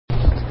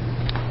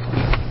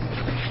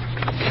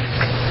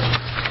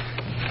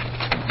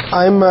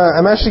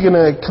I'm actually going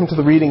to come to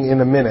the reading in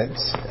a minute.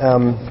 Just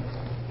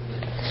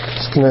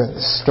going to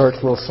start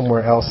a little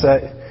somewhere else.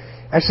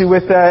 Actually,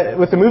 with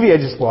the movie I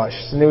just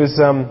watched, and it was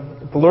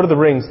The Lord of the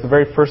Rings, the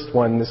very first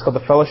one. It's called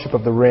The Fellowship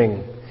of the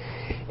Ring.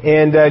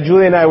 And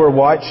Julie and I were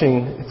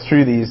watching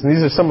through these, and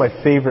these are some of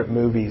my favorite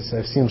movies.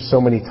 I've seen them so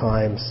many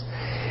times.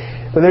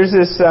 But there's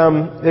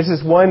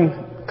this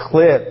one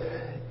clip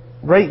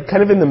right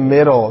kind of in the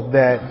middle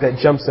that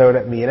jumps out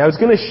at me. And I was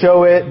going to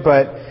show it,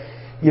 but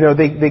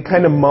they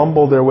kind of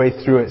mumbled their way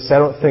through it.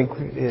 So I think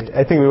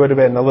it would have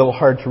been a little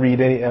hard to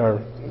read or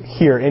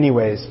hear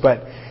anyways.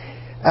 But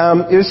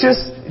it was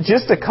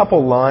just a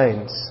couple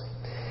lines.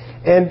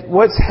 And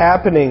what's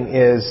happening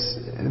is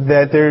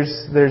that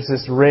there's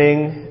this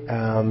ring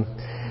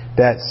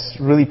that's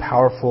really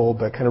powerful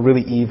but kind of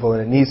really evil,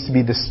 and it needs to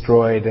be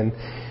destroyed. And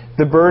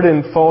the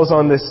burden falls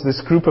on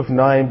this group of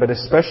 9, but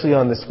especially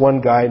on this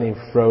one guy named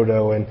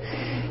Frodo. And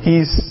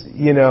he's,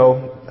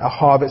 a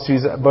hobbit, so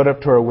he's about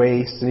up to our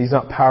waist, and he's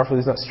not powerful,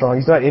 he's not strong,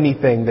 he's not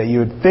anything that you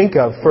would think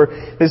of for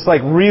this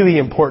really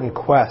important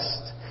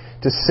quest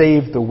to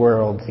save the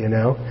world,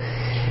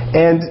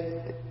 And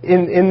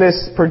in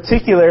this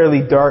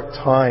particularly dark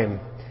time,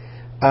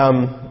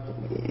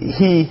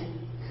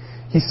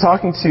 he's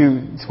talking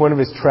to one of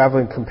his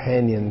traveling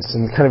companions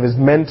and kind of his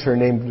mentor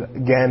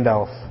named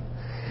Gandalf.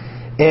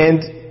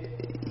 And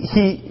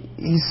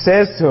he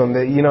says to him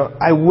that,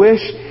 I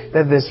wish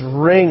that this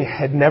ring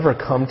had never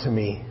come to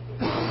me.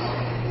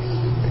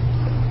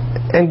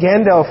 And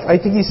Gandalf, I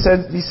think he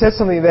said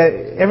something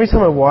that every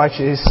time I watch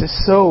it is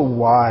just so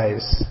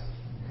wise.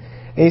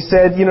 And he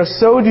said,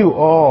 so do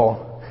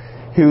all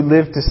who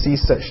live to see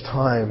such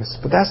times,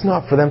 but that's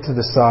not for them to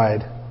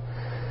decide.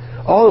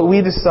 All that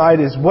we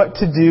decide is what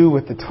to do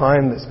with the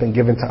time that's been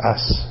given to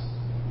us.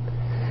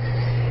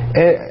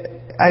 And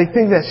I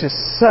think that's just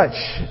such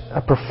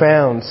a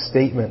profound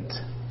statement.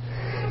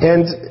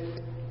 And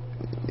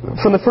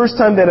from the first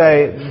time that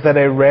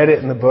I read it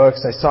in the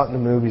books, I saw it in the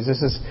movies,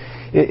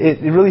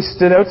 it really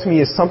stood out to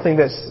me as something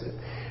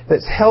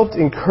that's helped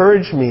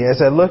encourage me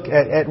as I look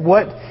at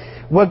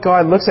what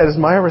God looks at as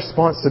my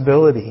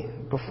responsibility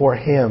before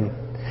Him.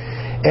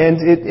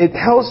 And it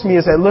helps me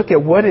as I look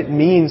at what it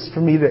means for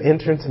me to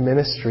enter into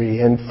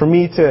ministry and for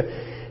me to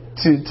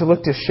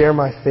look to share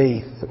my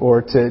faith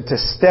or to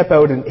step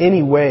out in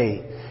any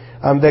way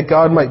that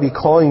God might be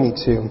calling me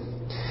to.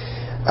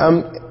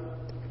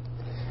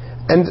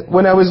 And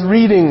when I was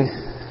reading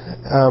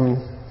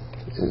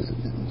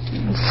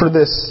for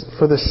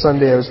this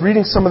Sunday, I was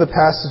reading some of the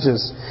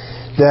passages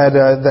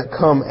that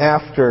come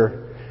after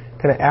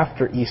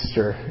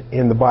Easter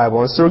in the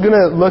Bible. And so we're going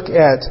to look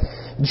at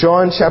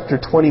John chapter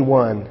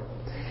 21.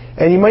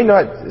 And you might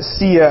not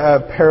see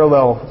a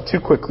parallel too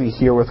quickly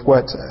here with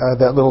what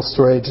that little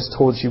story I just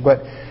told you,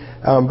 but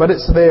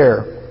it's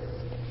there.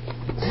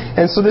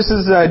 And so this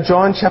is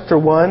John chapter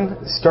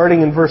 1,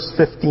 starting in verse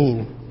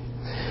 15.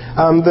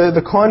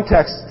 The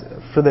context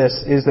for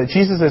this is that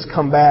Jesus has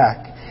come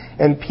back,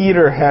 and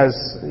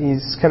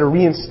he's kind of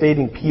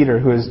reinstating Peter,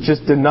 who has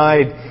just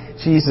denied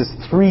Jesus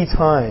 3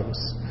 times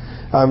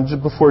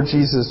before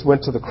Jesus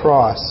went to the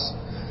cross.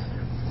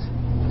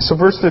 So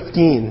verse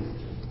 15.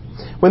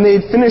 When they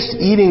had finished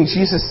eating,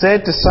 Jesus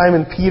said to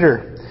Simon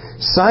Peter,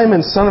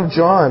 "Simon, son of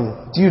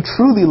John, do you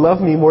truly love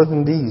me more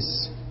than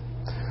these?"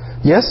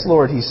 "Yes,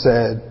 Lord," he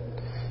said.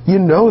 "You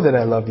know that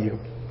I love you."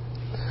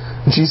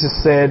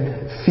 Jesus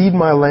said, "Feed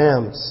my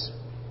lambs."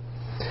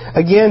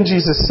 Again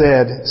Jesus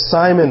said,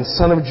 "Simon,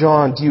 son of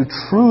John, do you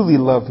truly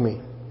love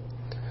me?"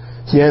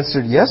 He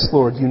answered, "Yes,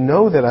 Lord, you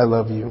know that I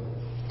love you."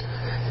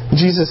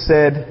 Jesus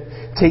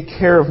said, "Take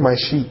care of my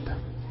sheep."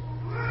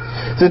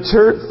 The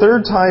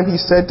third time he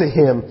said to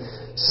him,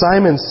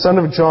 "Simon, son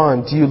of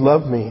John, do you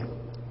love me?"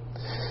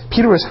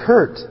 Peter was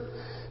hurt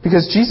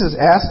because Jesus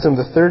asked him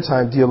the third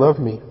time, "Do you love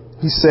me?"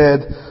 He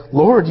said,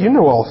 "Lord, you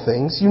know all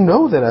things. You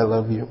know that I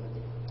love you."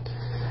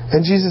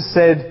 And Jesus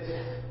said,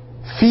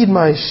 "Feed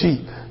my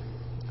sheep.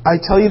 I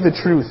tell you the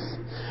truth.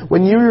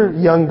 When you were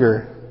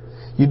younger,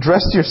 you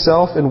dressed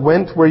yourself and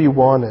went where you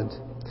wanted.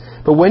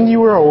 But when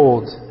you are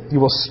old, you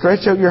will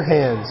stretch out your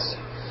hands,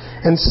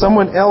 and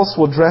someone else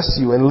will dress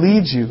you and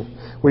lead you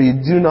where you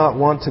do not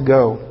want to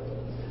go."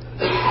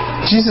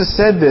 Jesus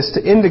said this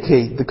to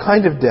indicate the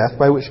kind of death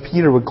by which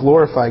Peter would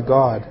glorify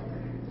God.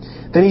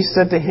 Then he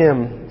said to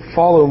him,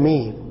 "Follow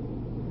me."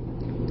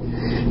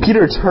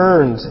 Peter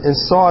turned and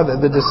saw that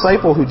the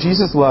disciple who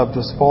Jesus loved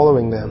was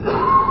following them.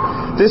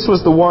 This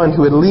was the one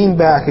who had leaned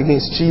back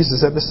against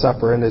Jesus at the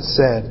supper and had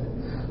said,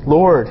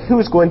 "Lord, who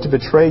is going to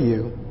betray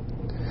you?"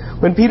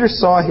 When Peter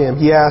saw him,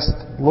 he asked,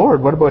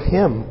 "Lord, what about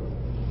him?"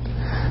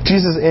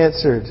 Jesus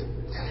answered,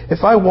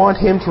 "If I want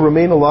him to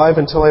remain alive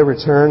until I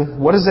return,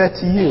 what is that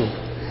to you?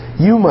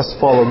 You must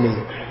follow me."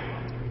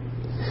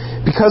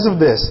 Because of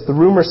this, the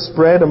rumor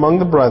spread among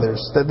the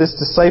brothers that this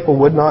disciple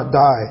would not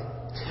die.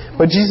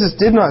 But Jesus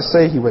did not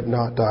say he would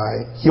not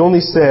die. He only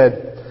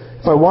said,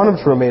 "If I want him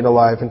to remain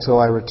alive until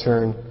I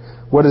return,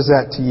 what is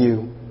that to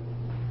you?"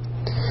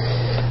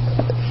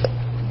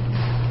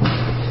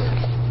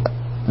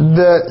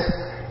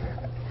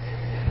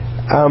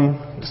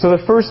 So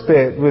the first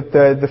bit with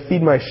the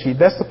feed my sheep,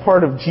 that's the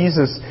part of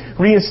Jesus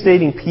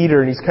reinstating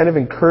Peter, and he's kind of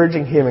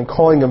encouraging him and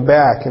calling him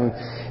back and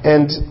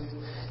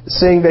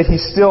saying that he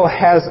still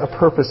has a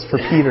purpose for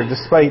Peter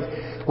despite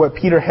what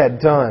Peter had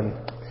done.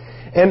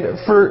 And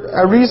for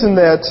a reason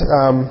that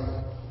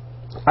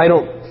I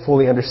don't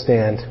fully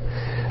understand,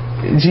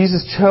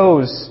 Jesus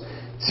chose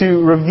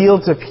to reveal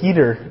to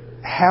Peter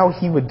how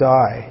he would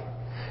die,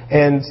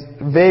 and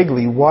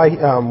vaguely why,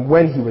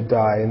 when he would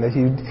die, and that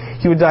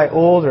he would die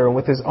older and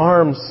with his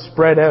arms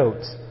spread out.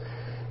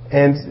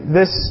 And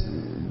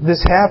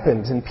this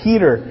happened. And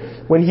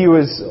Peter, when he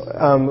was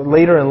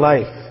later in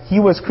life, he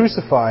was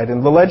crucified,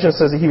 and the legend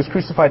says that he was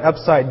crucified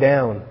upside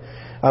down,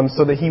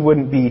 so that he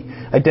wouldn't be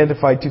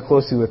identified too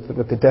closely with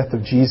the death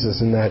of Jesus,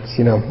 and that,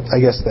 I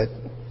guess that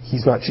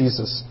he's not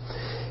Jesus.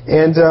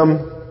 And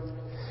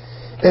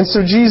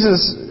so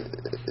Jesus,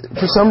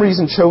 for some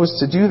reason, chose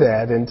to do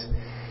that. And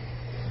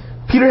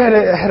Peter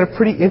had a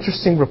pretty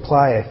interesting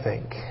reply, I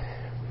think.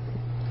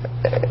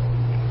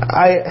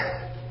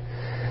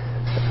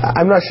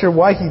 I'm not sure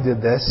why he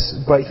did this,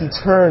 but he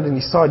turned and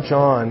he saw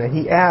John, and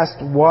he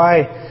asked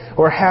why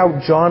or how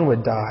John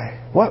would die.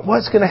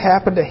 What's going to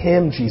happen to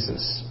him,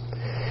 Jesus?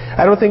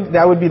 I don't think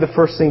that would be the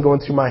first thing going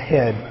through my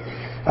head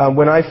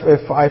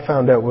if I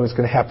found out what was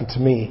going to happen to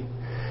me.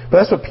 But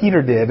that's what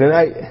Peter did. And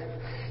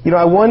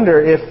I wonder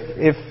if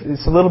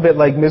it's a little bit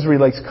like misery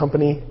likes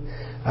company.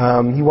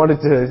 He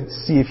wanted to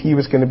see if he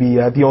was going to be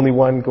the only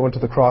one going to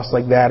the cross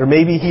like that, or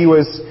maybe he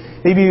was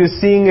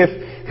seeing if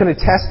kind of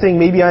testing.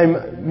 Maybe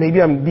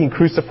I'm being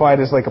crucified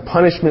as like a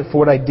punishment for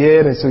what I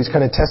did, and so he's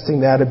kind of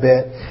testing that a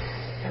bit.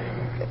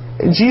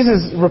 And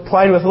Jesus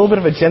replied with a little bit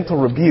of a gentle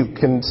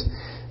rebuke, and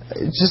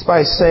just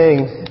by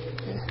saying,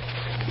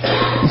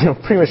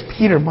 pretty much,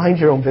 Peter, mind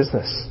your own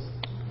business.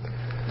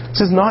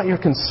 This is not your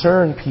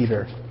concern,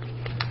 Peter.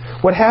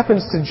 What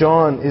happens to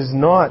John is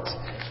not.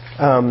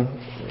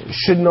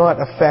 Should not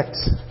affect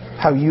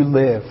how you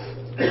live.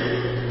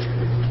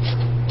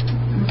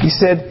 He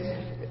said,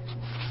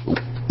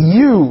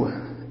 you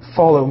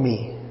follow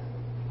me.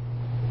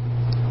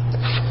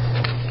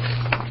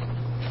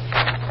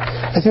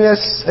 I think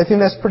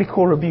that's a pretty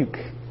cool rebuke,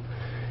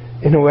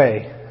 in a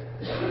way.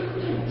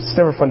 It's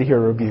never fun to hear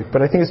a rebuke,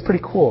 but I think it's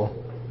pretty cool.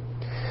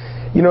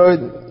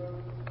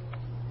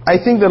 I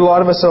think that a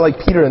lot of us are like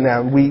Peter in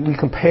that we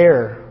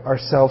compare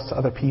ourselves to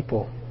other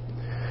people.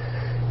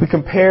 We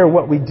compare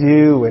what we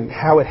do and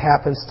how it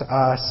happens to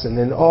us, and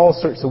in all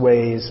sorts of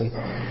ways. And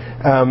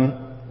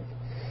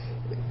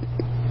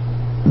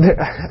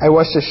I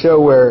watched a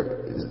show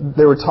where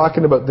they were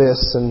talking about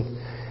this,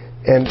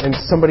 and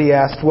somebody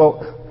asked, well,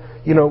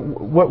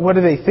 what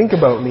do they think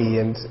about me?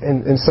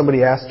 And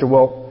somebody asked her,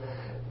 well,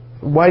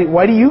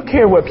 why do you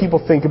care what people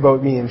think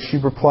about me? And she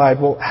replied,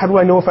 well, how do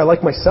I know if I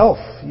like myself?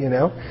 And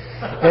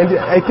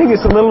I think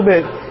it's a little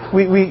bit,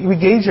 we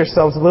gauge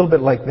ourselves a little bit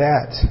like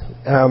that.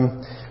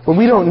 But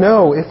we don't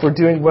know if we're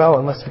doing well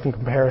unless we can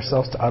compare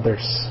ourselves to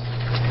others.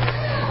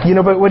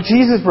 But what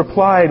Jesus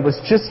replied was,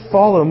 just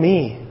follow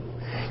me.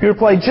 He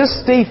replied,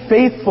 just stay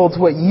faithful to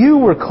what you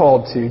were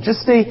called to.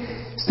 Just stay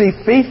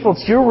faithful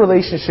to your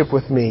relationship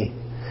with me.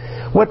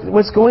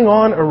 What's going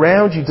on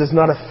around you does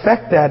not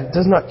affect that. It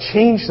does not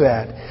change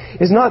that.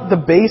 It's not the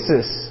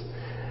basis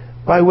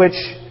by which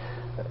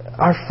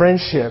our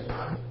friendship,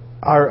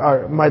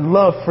 my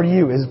love for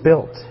you is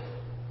built.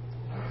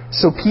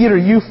 So Peter,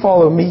 you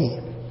follow me.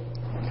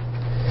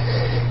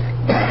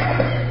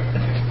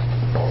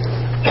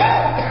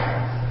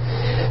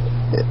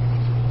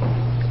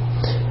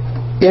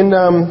 In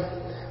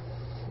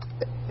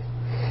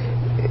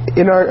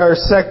our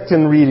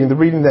second reading, the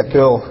reading that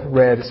Bill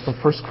read is from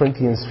 1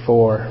 Corinthians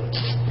 4.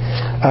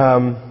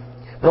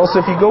 But also,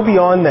 if you go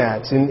beyond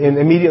that, and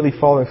immediately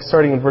following,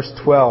 starting in verse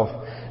 12,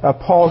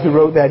 Paul, who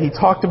wrote that, he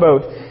talked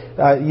about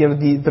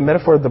the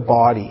metaphor of the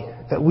body,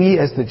 that we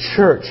as the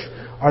church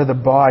are the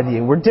body,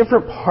 and we're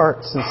different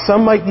parts, and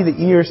some might be the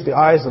ears, the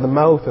eyes, or the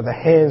mouth, or the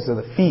hands, or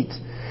the feet,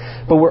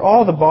 but we're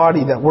all the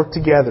body that work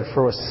together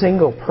for a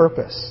single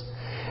purpose,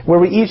 where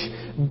we each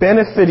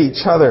benefit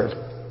each other.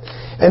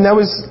 And that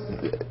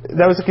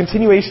was a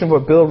continuation of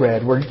what Bill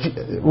read,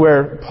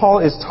 where Paul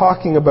is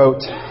talking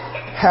about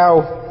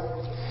how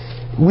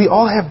we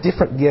all have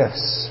different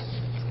gifts.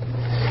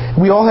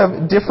 We all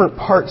have different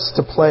parts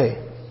to play.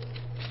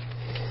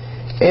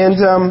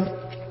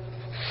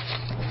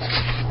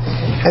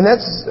 And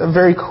that's a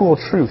very cool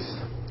truth.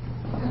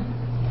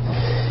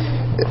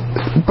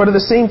 But at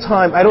the same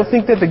time, I don't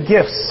think that the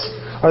gifts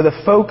are the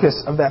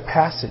focus of that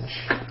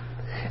passage.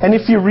 And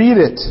if you read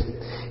it,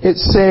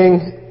 it's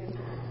saying,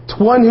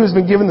 to one who has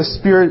been given the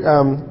Spirit,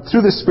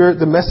 through the Spirit,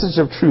 the message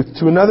of truth.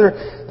 To another,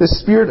 the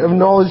Spirit of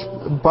knowledge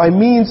by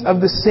means of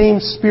the same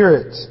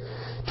Spirit.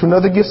 To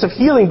another, gifts of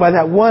healing by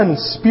that one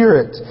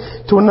Spirit.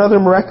 To another,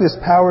 miraculous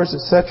powers,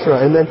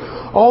 etc. And then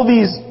all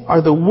these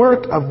are the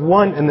work of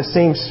one and the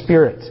same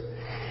Spirit.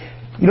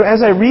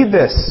 As I read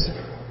this,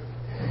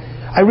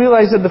 I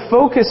realize that the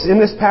focus in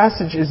this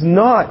passage is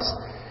not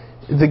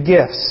the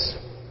gifts.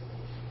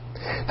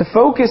 The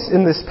focus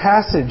in this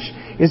passage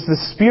is the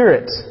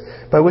Spirit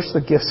by which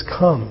the gifts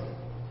come.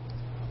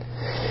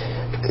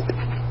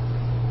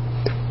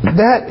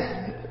 that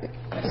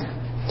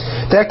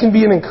can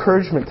be an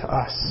encouragement to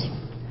us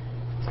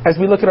as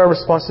we look at our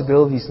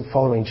responsibilities in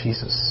following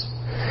Jesus,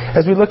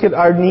 as we look at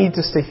our need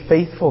to stay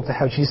faithful to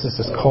how Jesus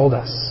has called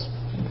us.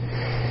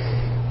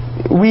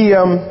 We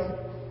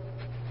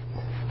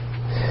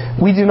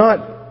do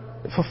not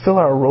fulfill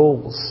our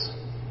roles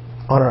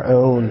on our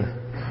own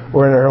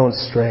or in our own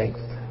strength.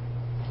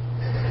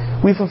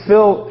 We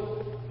fulfill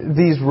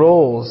these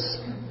roles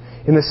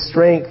in the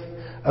strength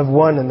of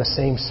one and the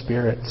same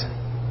Spirit.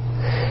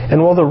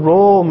 And while the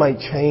role might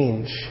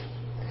change,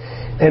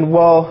 and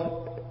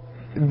while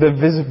the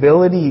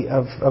visibility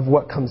of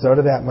what comes out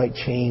of that might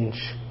change,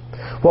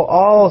 while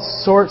all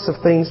sorts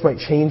of things might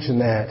change in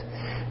that,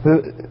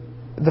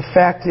 the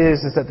fact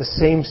is that the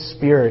same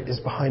Spirit is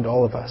behind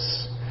all of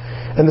us.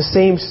 And the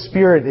same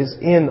Spirit is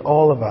in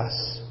all of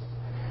us.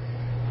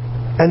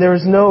 And there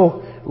is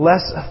no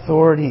less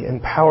authority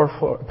and power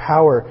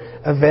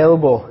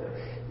available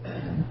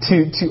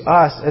to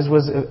us as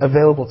was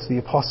available to the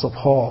Apostle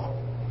Paul.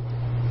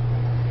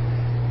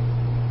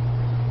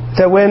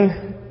 That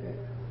when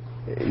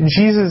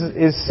Jesus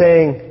is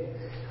saying,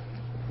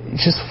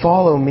 just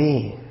follow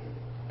me,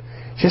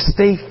 just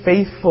stay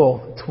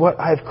faithful to what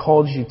I've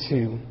called you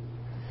to,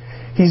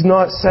 He's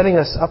not setting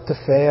us up to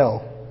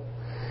fail.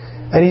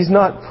 And He's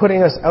not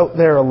putting us out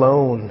there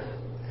alone.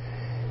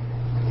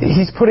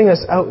 He's putting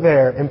us out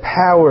there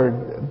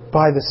empowered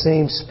by the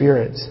same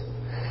Spirit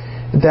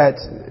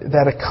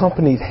that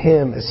accompanied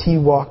Him as He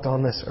walked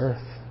on this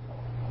earth.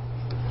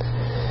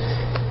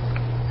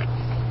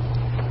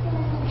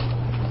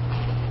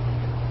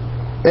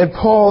 And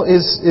Paul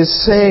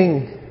is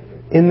saying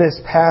in this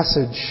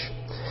passage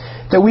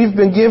that we've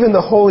been given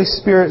the Holy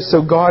Spirit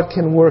so God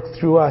can work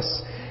through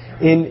us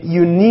in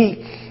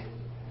unique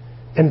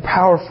and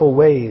powerful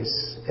ways,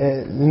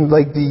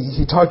 like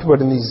he talked about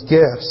in these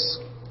gifts.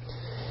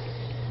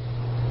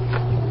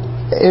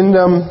 And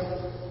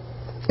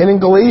in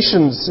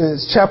Galatians,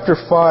 it's chapter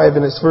 5,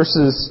 and it's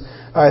verses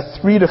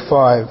 3 to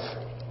 5.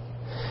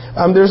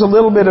 There's a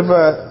little bit of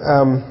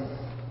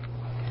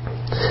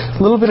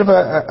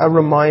a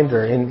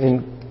reminder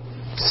in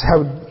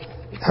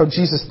how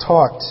Jesus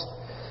talked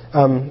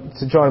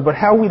to John about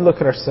how we look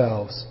at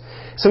ourselves.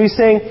 So he's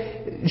saying,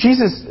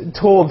 Jesus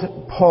told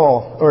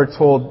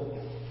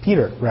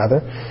Peter,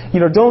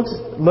 don't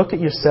look at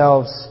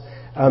yourselves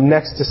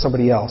next to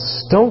somebody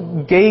else.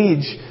 Don't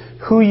gauge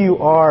who you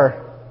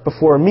are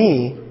before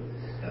me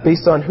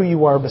based on who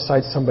you are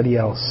beside somebody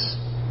else.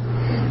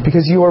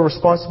 Because you are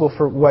responsible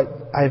for what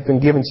I've been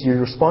given to you.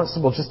 You're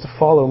responsible just to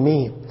follow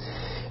me.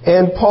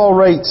 And Paul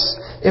writes,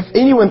 if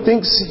anyone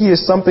thinks he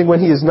is something when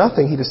he is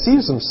nothing, he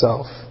deceives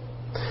himself.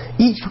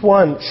 Each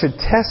one should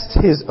test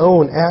his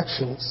own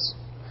actions.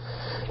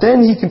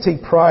 Then he can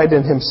take pride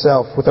in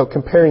himself without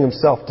comparing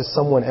himself to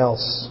someone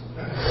else.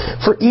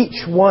 For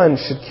each one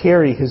should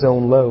carry his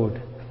own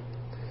load.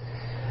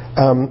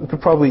 We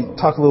could probably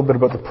talk a little bit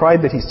about the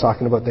pride that he's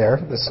talking about there.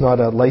 That's not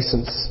a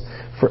license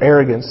for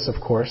arrogance,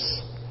 of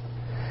course.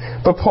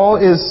 But Paul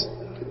is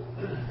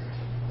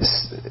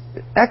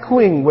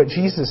echoing what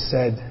Jesus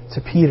said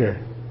to Peter,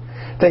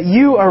 that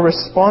you are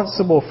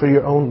responsible for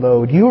your own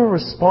load. You are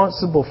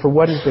responsible for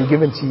what has been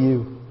given to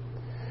you.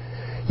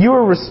 You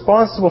are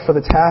responsible for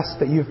the task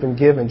that you've been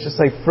given, just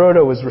like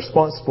Frodo was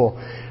responsible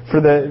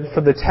for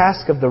the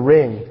task of the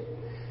ring.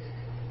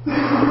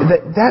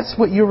 That's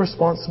what you're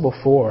responsible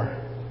for.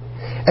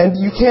 And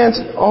you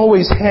can't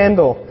always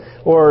handle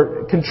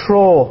or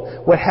control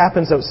what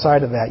happens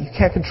outside of that. You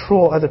can't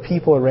control other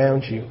people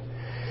around you.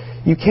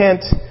 You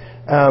can't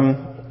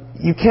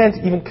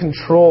even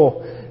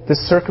control the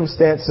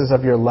circumstances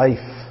of your life.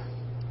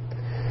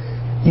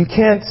 You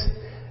can't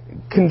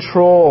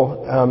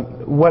control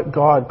what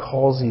God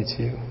calls you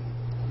to.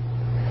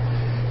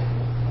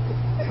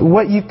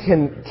 What you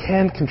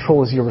can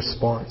control is your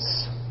response.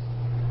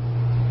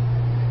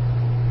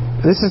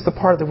 This is the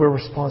part that we're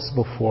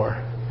responsible for.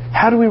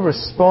 How do we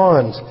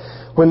respond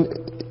when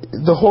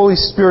the Holy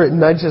Spirit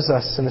nudges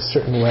us in a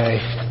certain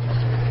way?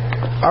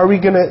 Are we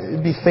going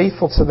to be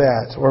faithful to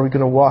that, or are we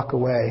going to walk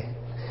away?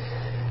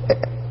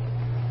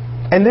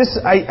 And this,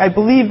 I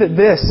believe that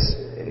this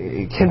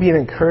can be an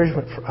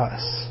encouragement for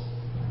us.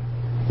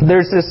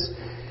 There's this,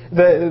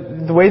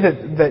 the way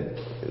that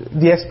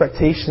the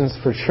expectations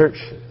for church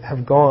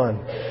have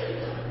gone.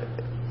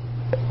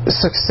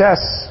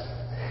 Success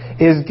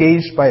is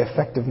gauged by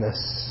effectiveness.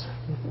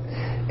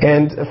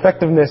 And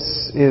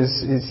effectiveness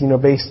is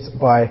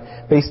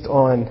based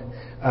on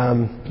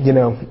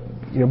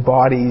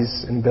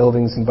bodies and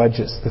buildings and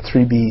budgets, the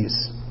 3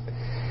 B's.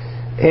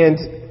 And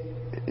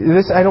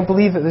this, I don't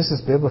believe that this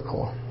is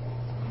biblical.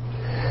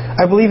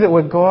 I believe that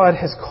what God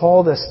has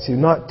called us to,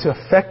 not to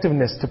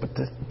effectiveness,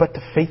 but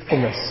to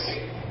faithfulness.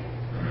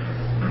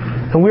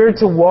 And we're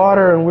to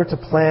water and we're to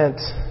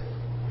plant.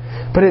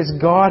 But it's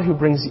God who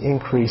brings the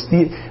increase.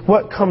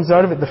 What comes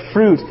out of it, the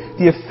fruit,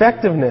 the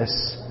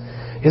effectiveness,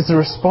 is the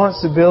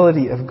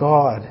responsibility of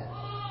God.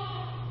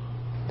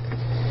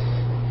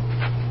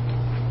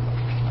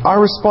 Our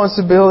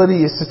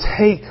responsibility is to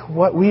take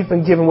what we've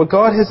been given, what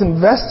God has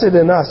invested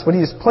in us, what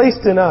He has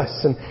placed in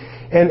us.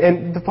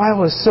 And the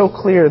Bible is so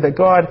clear that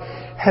God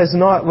has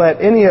not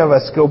let any of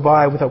us go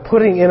by without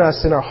putting in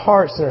us, in our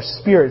hearts and our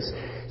spirits,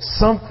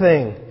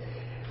 something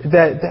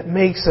that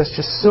makes us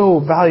just so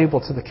valuable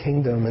to the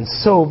kingdom and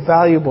so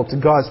valuable to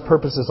God's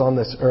purposes on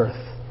this earth.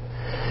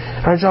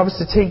 Our job is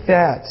to take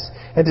that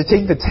and to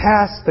take the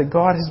tasks that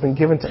God has been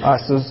given to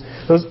us,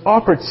 those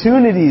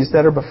opportunities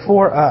that are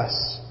before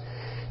us,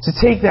 to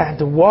take that and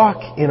to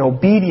walk in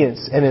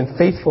obedience and in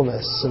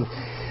faithfulness. And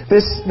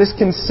this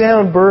can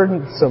sound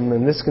burdensome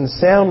and this can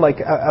sound like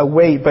a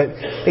weight, but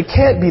it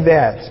can't be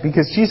that,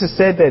 because Jesus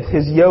said that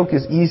His yoke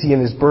is easy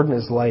and His burden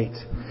is light.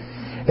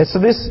 And so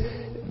this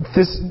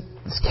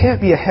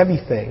can't be a heavy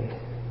thing.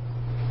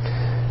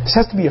 This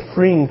has to be a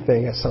freeing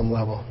thing at some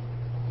level.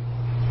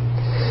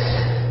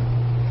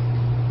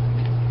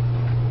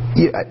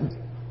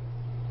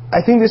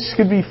 I think this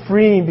should be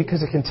freeing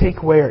because it can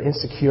take away our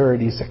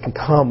insecurities that can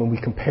come when we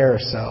compare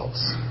ourselves.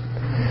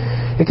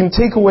 It can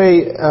take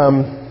away,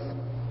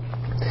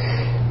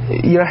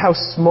 how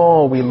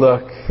small we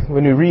look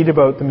when we read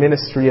about the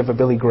ministry of a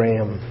Billy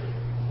Graham.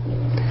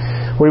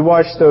 We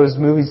watch those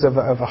movies of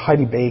a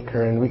Heidi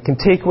Baker, and we can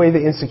take away the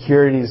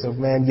insecurities of,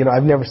 man,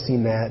 I've never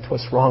seen that.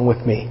 What's wrong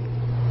with me?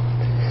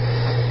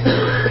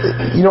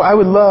 I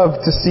would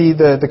love to see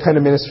the kind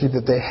of ministry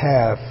that they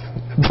have.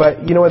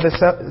 But you know what?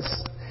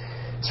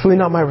 It's really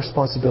not my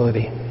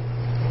responsibility.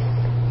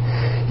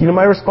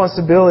 My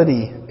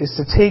responsibility is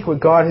to take what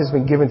God has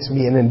been given to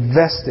me and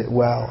invest it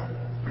well.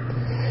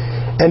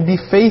 And be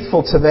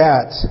faithful to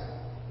that.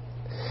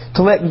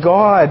 To let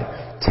God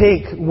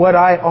take what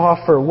I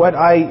offer, what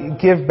I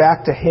give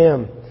back to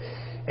Him,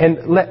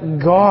 and let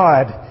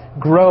God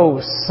grow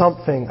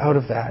something out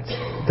of that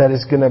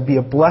is going to be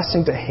a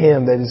blessing to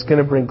Him, that is going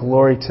to bring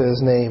glory to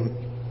His name.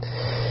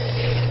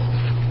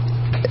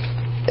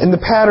 And the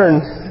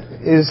pattern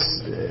is,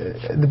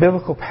 the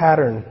biblical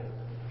pattern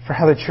for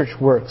how the church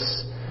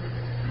works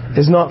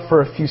is not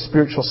for a few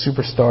spiritual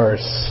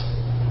superstars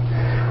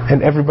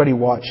and everybody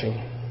watching.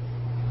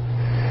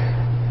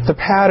 The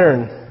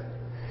pattern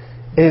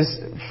is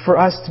for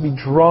us to be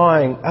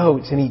drawing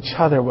out in each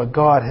other what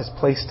God has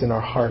placed in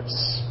our hearts.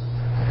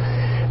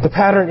 The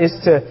pattern is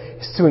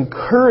to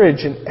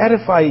encourage and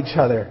edify each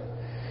other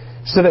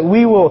so that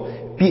we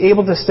will be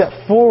able to step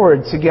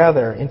forward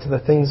together into the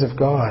things of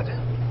God.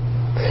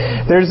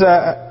 There's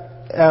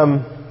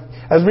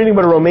I was reading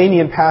about a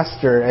Romanian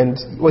pastor, and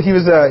he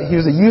was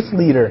a youth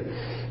leader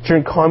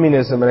during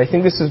communism, and I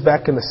think this was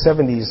back in the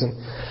 70s. And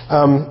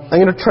I'm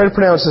going to try to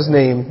pronounce his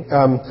name,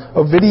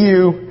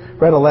 Ovidiu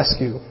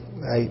Radulescu.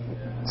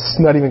 It's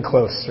not even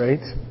close,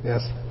 right?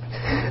 Yes.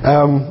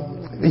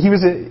 He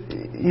was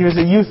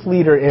a youth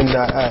leader in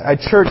a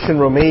church in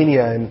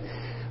Romania,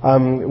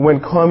 and when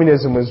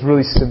communism was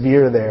really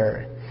severe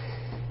there,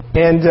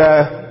 and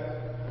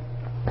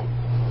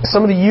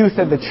some of the youth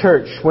at the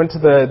church went to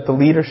the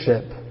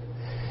leadership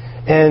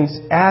and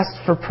asked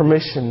for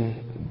permission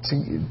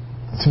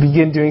to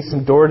begin doing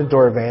some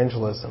door-to-door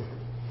evangelism.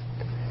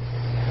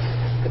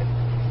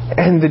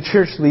 And the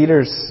church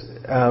leaders,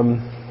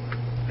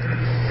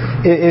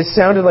 it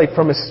sounded like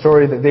from a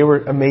story that they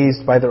were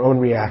amazed by their own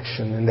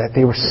reaction and that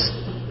they were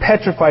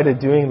petrified at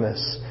doing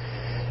this.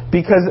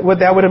 Because what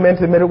that would have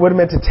meant, it would have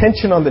meant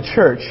attention on the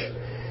church.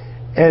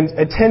 And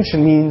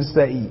attention means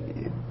that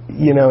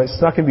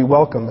it's not going to be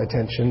welcome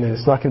attention, and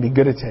it's not going to be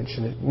good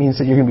attention. It means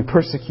that you're going to be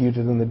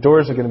persecuted and the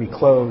doors are going to be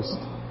closed.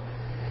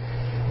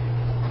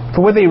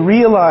 But what they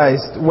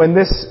realized when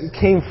this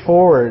came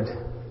forward,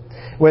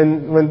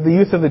 when the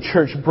youth of the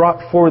church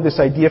brought forward this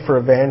idea for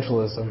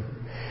evangelism,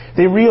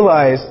 they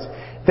realized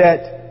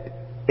that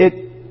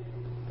it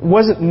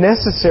wasn't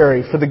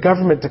necessary for the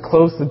government to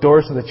close the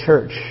doors of the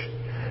church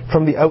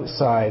from the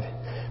outside,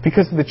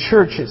 because the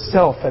church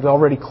itself had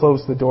already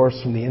closed the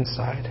doors from the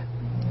inside.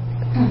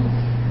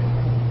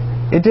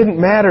 It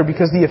didn't matter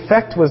because the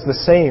effect was the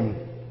same.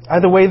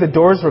 Either way, the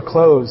doors were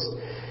closed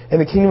and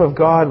the kingdom of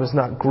God was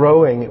not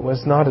growing, it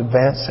was not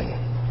advancing.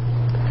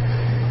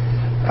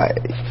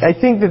 I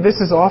think that this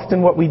is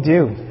often what we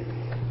do.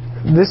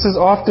 This is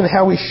often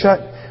how we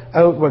shut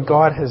out what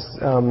God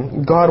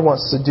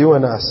wants to do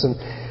in us. And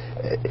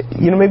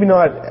maybe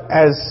not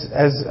as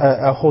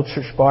a whole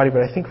church body,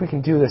 but I think we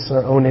can do this in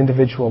our own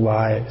individual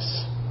lives.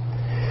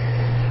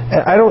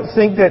 And I don't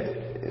think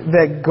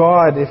that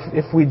God,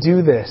 if we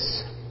do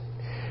this,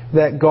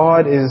 that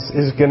God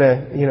is going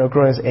to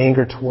grow His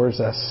anger towards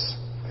us.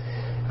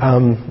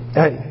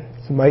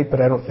 He might, but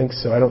I don't think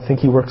so. I don't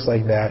think He works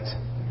like that.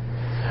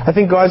 I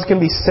think God's going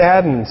to be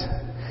saddened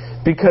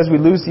because we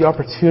lose the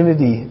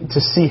opportunity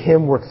to see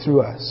Him work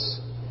through us.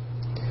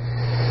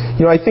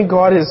 I think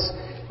God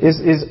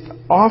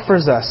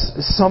offers us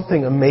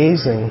something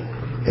amazing,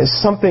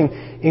 is something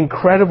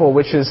incredible,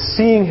 which is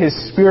seeing His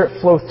Spirit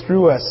flow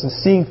through us and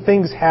seeing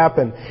things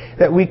happen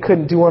that we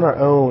couldn't do on our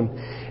own,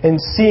 and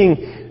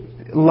seeing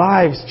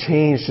lives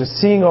changed, and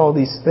seeing all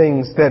these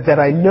things that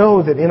I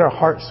know that in our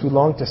hearts we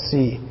long to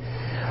see.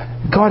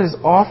 God is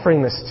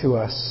offering this to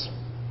us.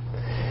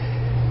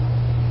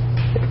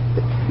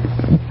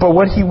 But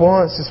what He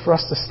wants is for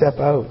us to step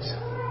out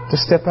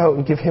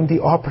and give Him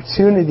the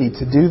opportunity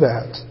to do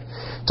that,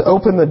 to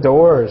open the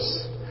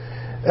doors,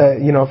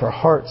 of our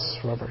hearts,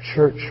 or of our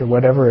church, or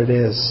whatever it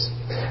is,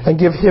 and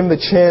give Him the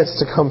chance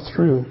to come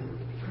through.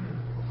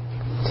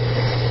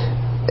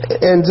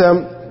 And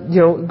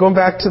going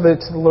back to the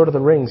Lord of the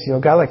Rings, a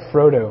guy like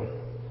Frodo,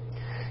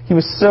 he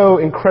was so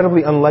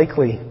incredibly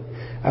unlikely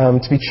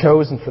to be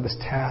chosen for this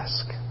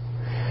task.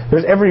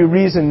 There's every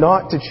reason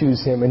not to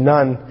choose him, and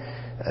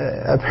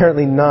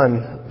apparently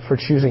none for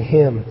choosing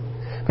him.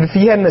 But if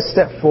he hadn't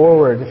stepped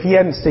forward, if he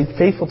hadn't stayed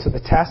faithful to the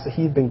task that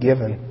he'd been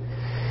given,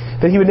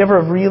 that he would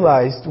never have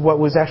realized what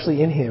was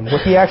actually in him,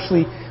 what he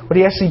actually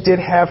did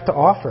have to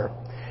offer.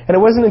 And it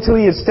wasn't until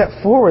he had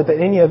stepped forward that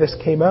any of this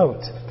came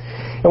out.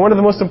 And one of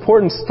the most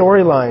important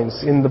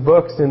storylines in the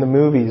books, in the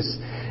movies,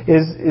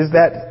 is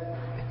that,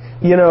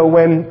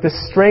 when the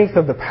strength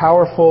of the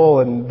powerful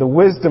and the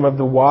wisdom of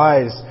the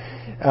wise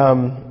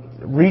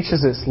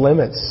reaches its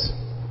limits,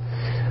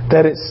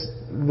 that it's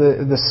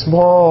the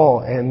small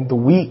and the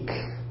weak,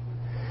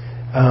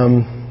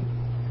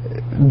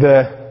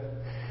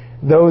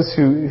 those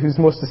whose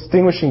most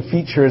distinguishing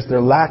feature is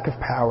their lack of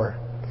power,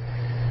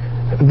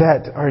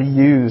 that are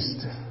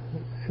used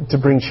to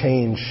bring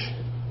change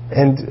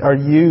and are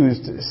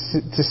used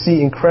to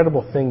see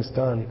incredible things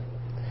done.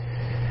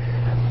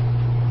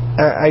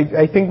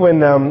 I think when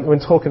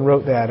Tolkien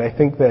wrote that, I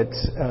think that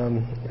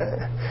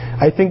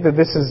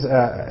this is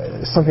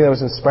something that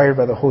was inspired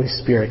by the Holy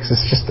Spirit, because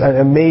it's just an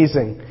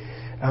amazing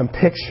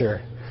picture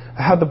of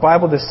how the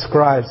Bible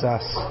describes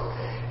us.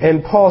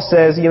 And Paul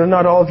says,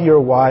 not all of you are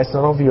wise,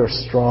 not all of you are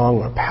strong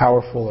or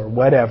powerful or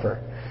whatever.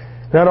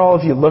 Not all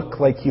of you look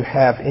like you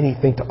have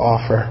anything to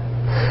offer.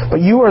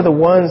 But you are the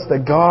ones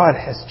that God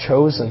has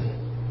chosen.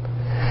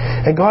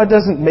 And God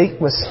doesn't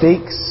make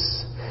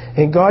mistakes.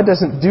 And God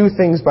doesn't do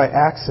things by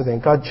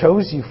accident. God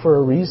chose you for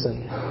a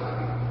reason.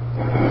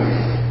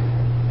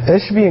 And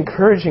it should be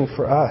encouraging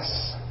for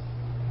us.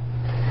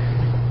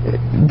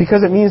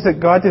 Because it means that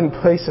God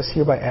didn't place us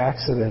here by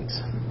accident.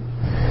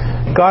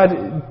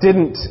 God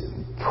didn't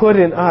put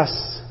in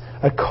us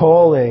a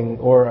calling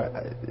or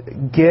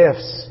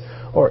gifts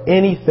or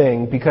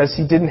anything because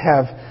He didn't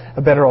have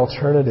a better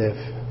alternative.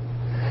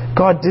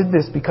 God did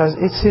this because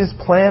it's His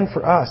plan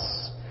for us.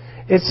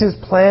 It's His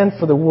plan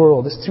for the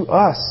world. It's to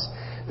us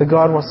that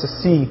God wants to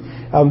see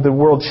the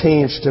world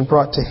changed and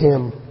brought to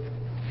Him.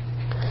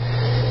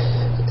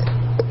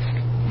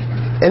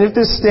 And if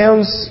this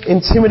sounds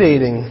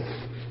intimidating,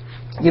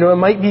 it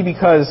might be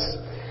because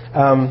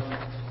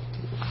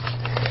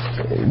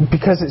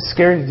it's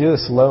scary to do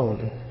this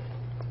alone.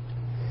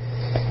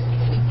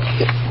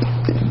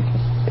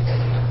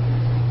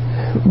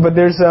 But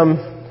there's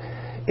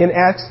in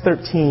Acts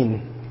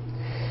 13,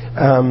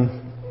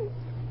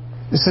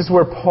 this is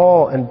where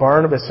Paul and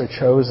Barnabas are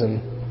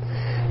chosen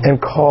and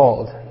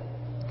called.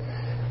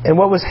 And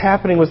what was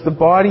happening was the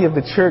body of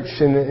the church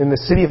in the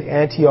city of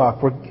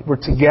Antioch were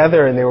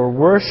together, and they were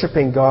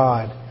worshiping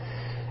God,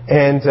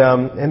 and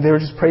they were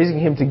just praising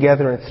Him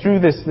together. And through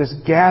this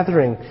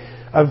gathering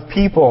of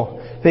people,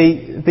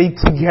 they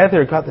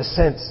together got the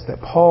sense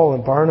that Paul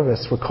and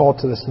Barnabas were called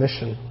to this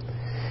mission.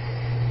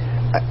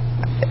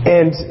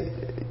 And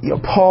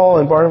Paul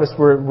and Barnabas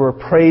were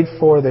prayed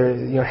for.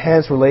 Their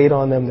hands were laid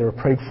on them. They were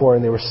prayed for,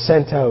 and they were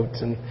sent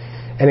out.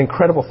 And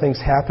incredible things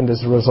happened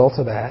as a result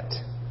of that.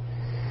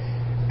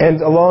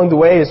 And along the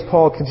way, as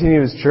Paul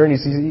continued his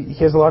journeys, he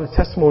has a lot of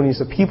testimonies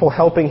of people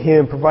helping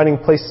him, providing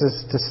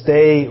places to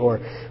stay, or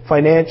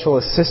financial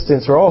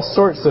assistance, or all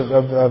sorts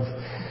of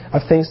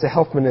things to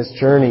help him in his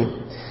journey.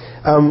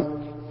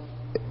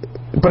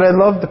 But I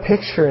love the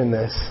picture in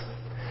this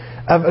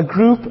of a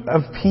group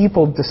of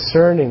people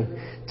discerning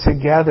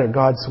together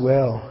God's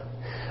will,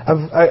 of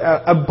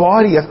a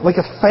body, like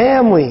a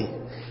family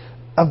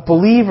of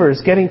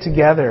believers getting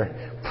together,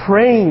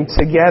 praying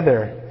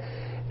together,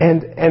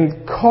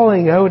 and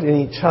calling out in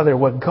each other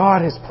what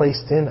God has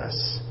placed in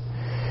us.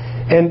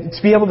 And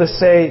to be able to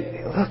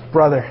say, look,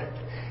 brother,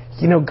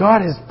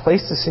 God has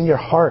placed this in your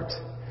heart.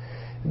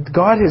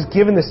 God has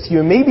given this to you.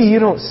 And maybe you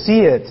don't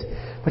see it,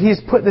 but He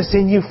has put this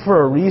in you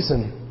for a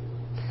reason.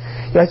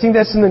 I think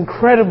that's an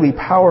incredibly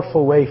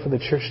powerful way for the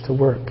church to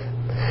work.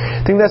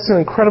 I think that's an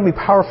incredibly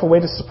powerful way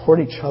to support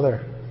each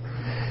other,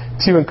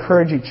 to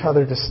encourage each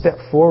other to step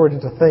forward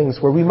into things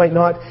where we might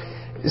not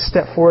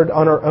step forward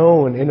on our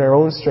own, in our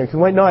own strength. We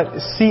might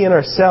not see in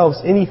ourselves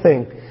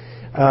anything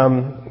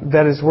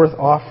that is worth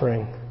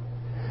offering.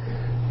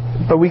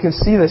 But we can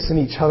see this in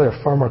each other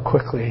far more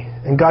quickly.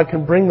 And God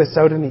can bring this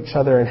out in each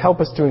other and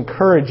help us to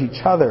encourage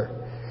each other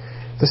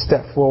to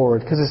step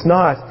forward. Because it's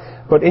not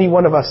about any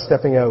one of us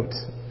stepping out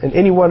and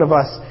any one of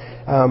us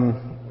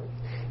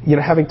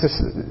having to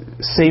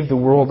save the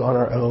world on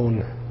our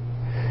own.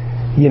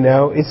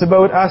 It's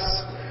about us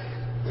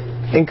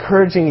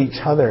encouraging each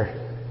other,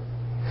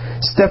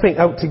 stepping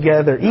out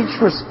together,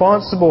 each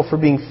responsible for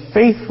being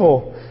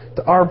faithful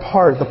to our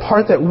part, the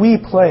part that we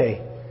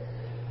play,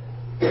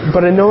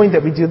 but in knowing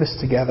that we do this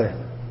together.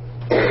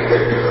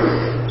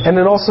 And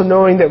in also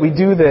knowing that we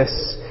do this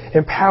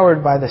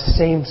empowered by the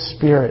same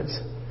Spirit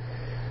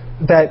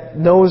that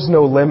knows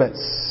no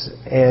limits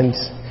and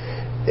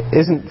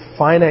isn't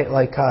finite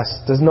like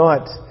us, does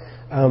not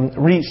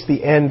reach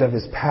the end of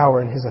His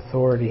power and His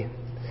authority,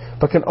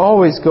 but can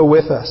always go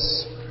with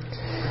us.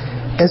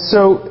 And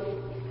so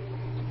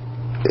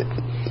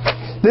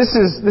this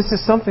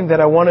is something that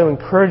I want to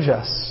encourage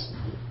us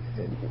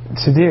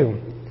to do.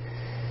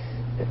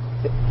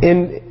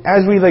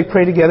 As we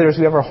pray together, as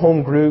we have our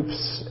home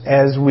groups,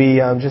 as we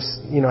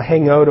just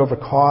hang out over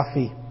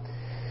coffee,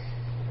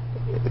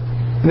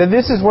 that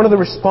this is one of the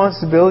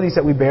responsibilities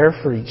that we bear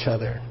for each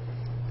other.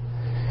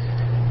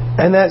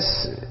 And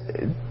that's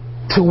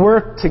to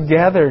work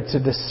together to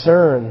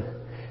discern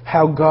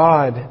how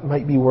God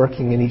might be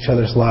working in each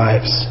other's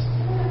lives.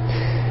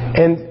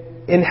 And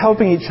in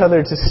helping each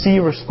other to see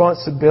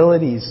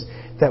responsibilities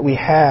that we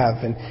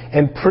have and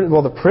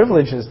the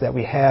privileges that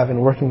we have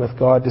in working with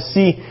God, to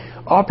see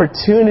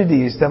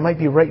opportunities that might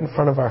be right in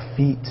front of our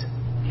feet,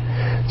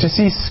 to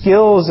see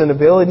skills and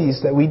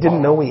abilities that we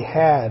didn't know we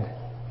had,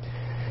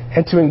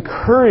 and to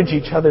encourage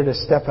each other to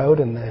step out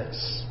in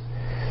this.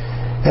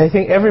 And I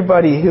think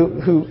everybody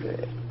who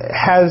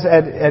has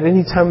at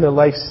any time in their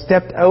life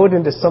stepped out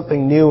into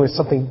something new and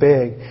something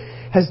big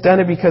has done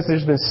it because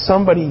there's been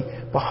somebody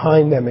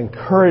behind them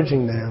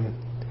encouraging them,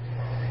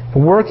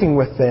 working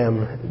with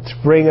them to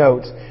bring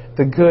out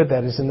the good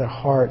that is in their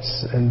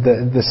hearts and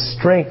the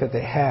strength that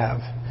they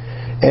have,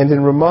 and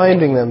in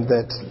reminding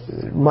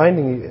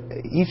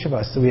each of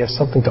us that we have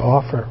something to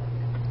offer.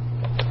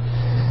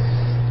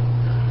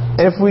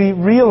 And if we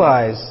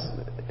realize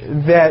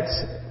that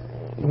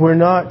we're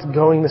not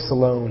going this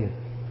alone,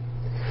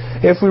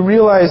 if we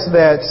realize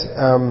that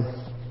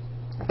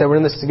we're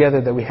in this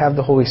together, that we have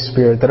the Holy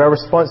Spirit, that our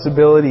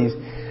responsibilities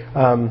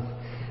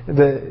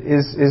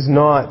is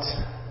not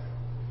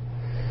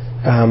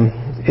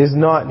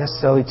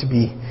necessarily to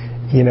be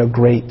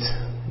great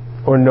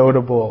or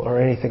notable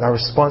or anything. Our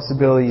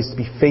responsibility is to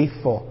be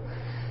faithful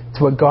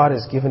to what God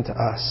has given to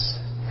us.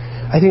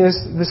 I think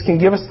this can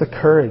give us the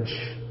courage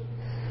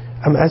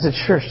as a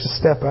church to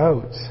step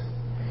out.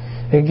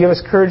 And give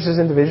us courage as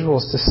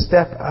individuals to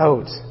step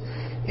out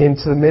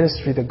into the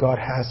ministry that God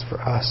has for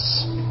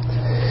us.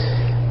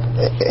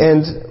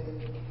 And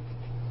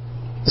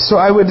so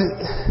I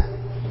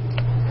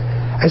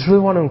just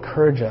really want to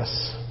encourage us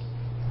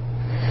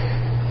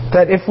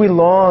that if we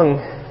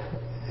long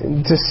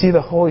to see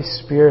the Holy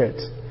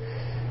Spirit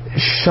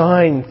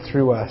shine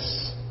through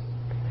us,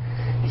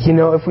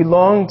 if we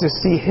long to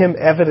see Him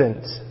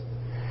evident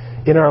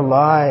in our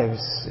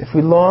lives, if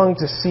we long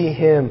to see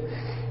Him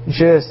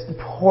just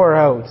pour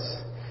out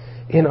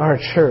in our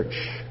church,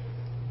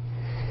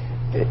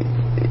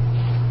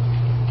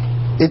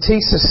 it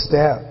takes a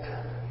step.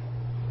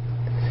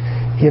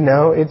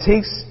 It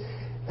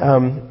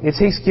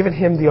takes giving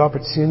Him the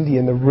opportunity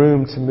and the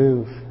room to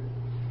move.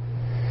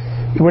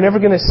 We're never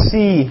going to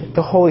see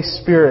the Holy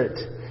Spirit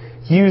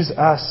use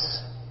us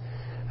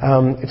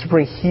to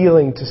bring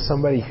healing to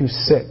somebody who's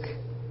sick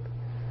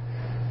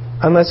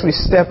unless we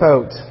step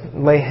out,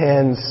 lay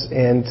hands,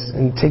 and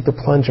take the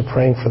plunge of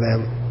praying for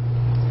them.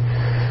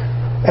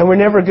 And we're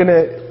never going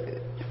to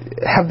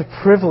have the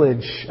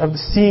privilege of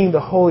seeing the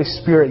Holy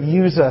Spirit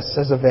use us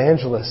as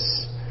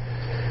evangelists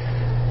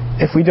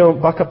if we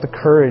don't buck up the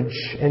courage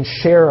and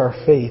share our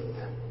faith.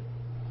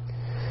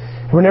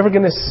 We're never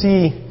going to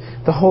see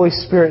the Holy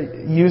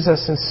Spirit use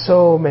us in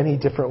so many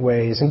different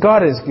ways. And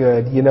God is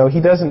good. He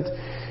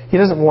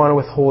doesn't want to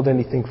withhold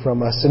anything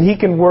from us. And He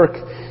can work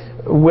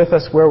with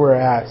us where we're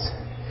at.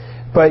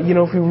 But,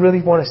 if we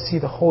really want to see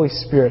the Holy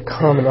Spirit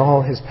come in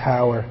all His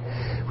power,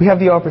 we have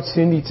the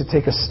opportunity to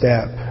take a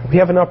step. We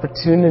have an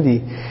opportunity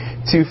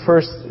to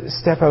first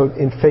step out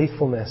in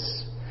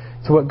faithfulness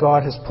to what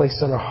God has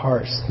placed on our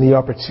hearts and the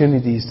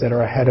opportunities that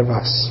are ahead of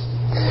us.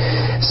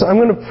 So I'm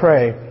going to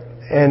pray,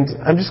 and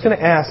I'm just going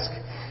to ask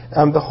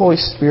the Holy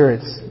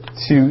Spirit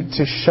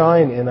to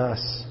shine in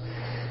us.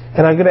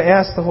 And I'm going to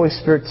ask the Holy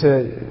Spirit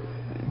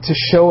to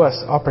show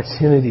us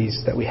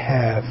opportunities that we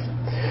have.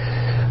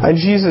 And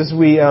Jesus,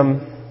 we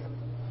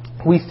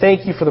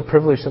thank You for the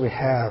privilege that we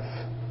have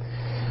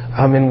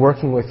in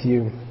working with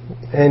You.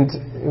 And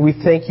we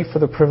thank You for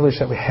the privilege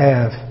that we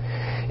have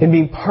in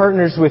being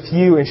partners with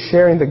You and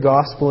sharing the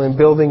gospel and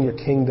building Your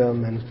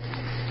kingdom. And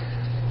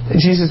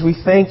Jesus, we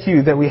thank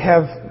You that we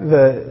have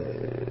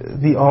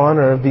the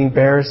honor of being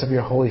bearers of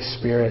Your Holy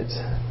Spirit.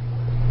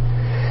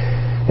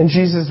 And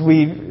Jesus,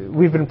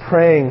 we've been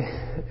praying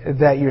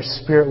that Your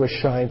Spirit would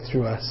shine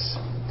through us.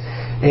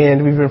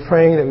 And we've been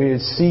praying that we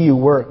would see You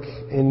work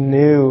in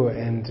new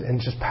and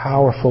just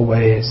powerful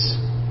ways.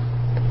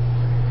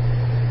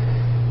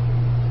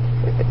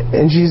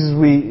 And Jesus,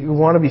 we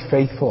want to be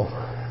faithful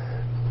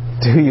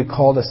to who You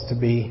called us to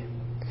be.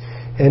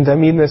 And I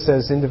mean this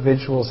as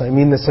individuals. I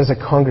mean this as a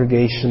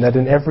congregation, that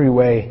in every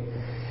way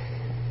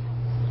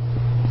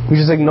we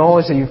just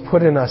acknowledge that You've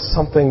put in us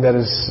something that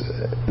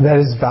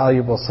is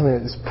valuable, something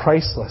that is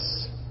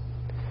priceless,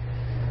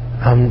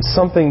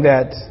 something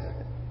that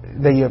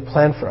You have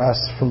planned for us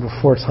from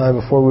before time,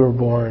 before we were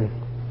born.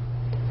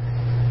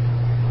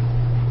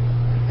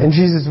 And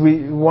Jesus,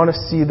 we want to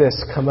see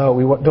this come out.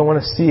 We don't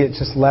want to see it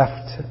just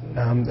left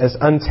as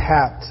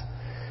untapped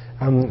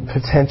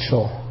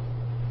potential.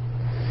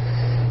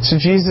 So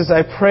Jesus,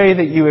 I pray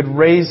that you would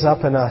raise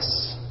up in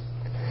us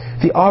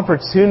the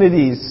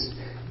opportunities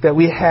that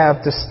we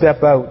have to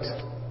step out,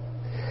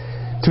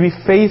 to be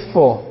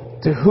faithful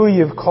to who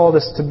you've called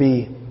us to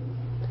be.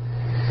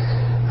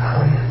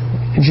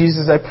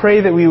 Jesus, I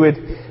pray that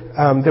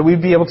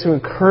we'd be able to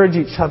encourage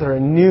each other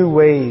in new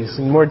ways,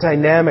 in more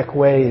dynamic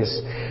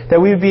ways, that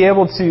we'd be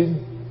able to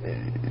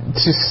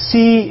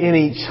see in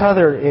each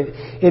other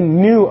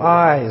in new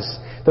eyes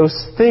those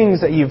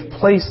things that you've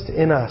placed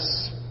in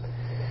us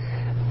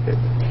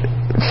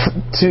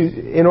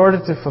in order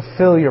to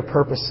fulfill your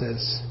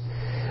purposes.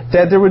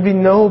 That there would be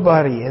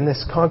nobody in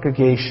this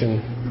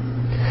congregation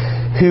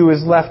who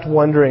is left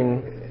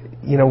wondering,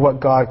 what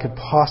God could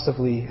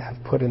possibly have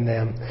put in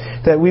them.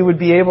 That we would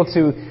be able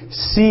to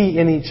see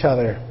in each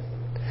other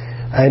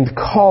and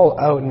call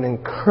out and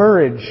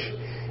encourage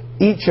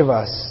each of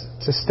us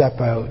to step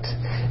out.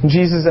 And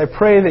Jesus, I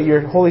pray that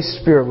your Holy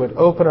Spirit would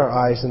open our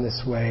eyes in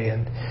this way.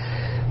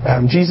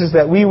 And Jesus,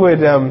 that we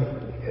would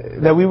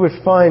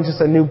find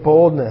just a new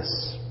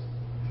boldness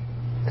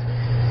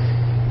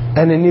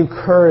and a new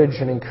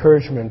courage and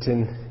encouragement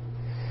in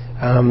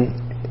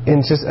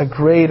just a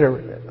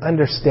greater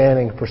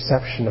understanding,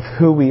 perception of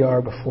who we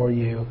are before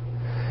you,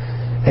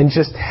 and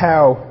just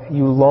how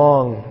you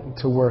long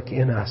to work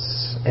in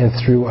us and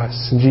through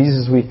us. And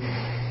Jesus, we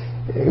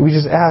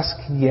just ask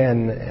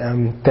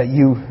again that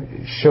you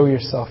show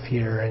yourself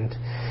here, and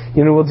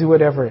we'll do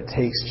whatever it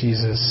takes,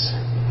 Jesus,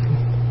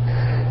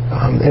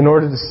 in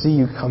order to see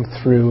you come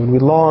through. And we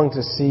long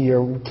to see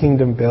your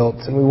kingdom built,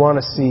 and we want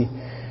to see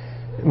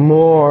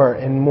more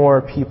and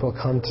more people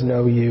come to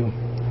know you.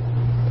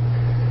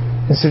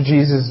 And so,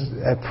 Jesus,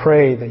 I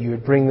pray that you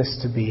would bring this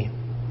to be.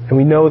 And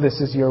we know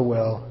this is your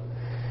will.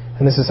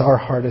 And this is our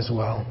heart as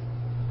well.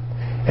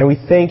 And we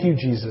thank you,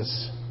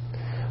 Jesus,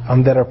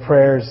 that our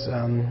prayers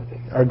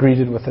are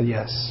greeted with a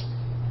yes.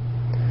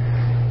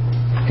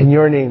 In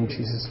your name,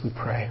 Jesus, we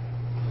pray.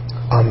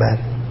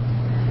 Amen.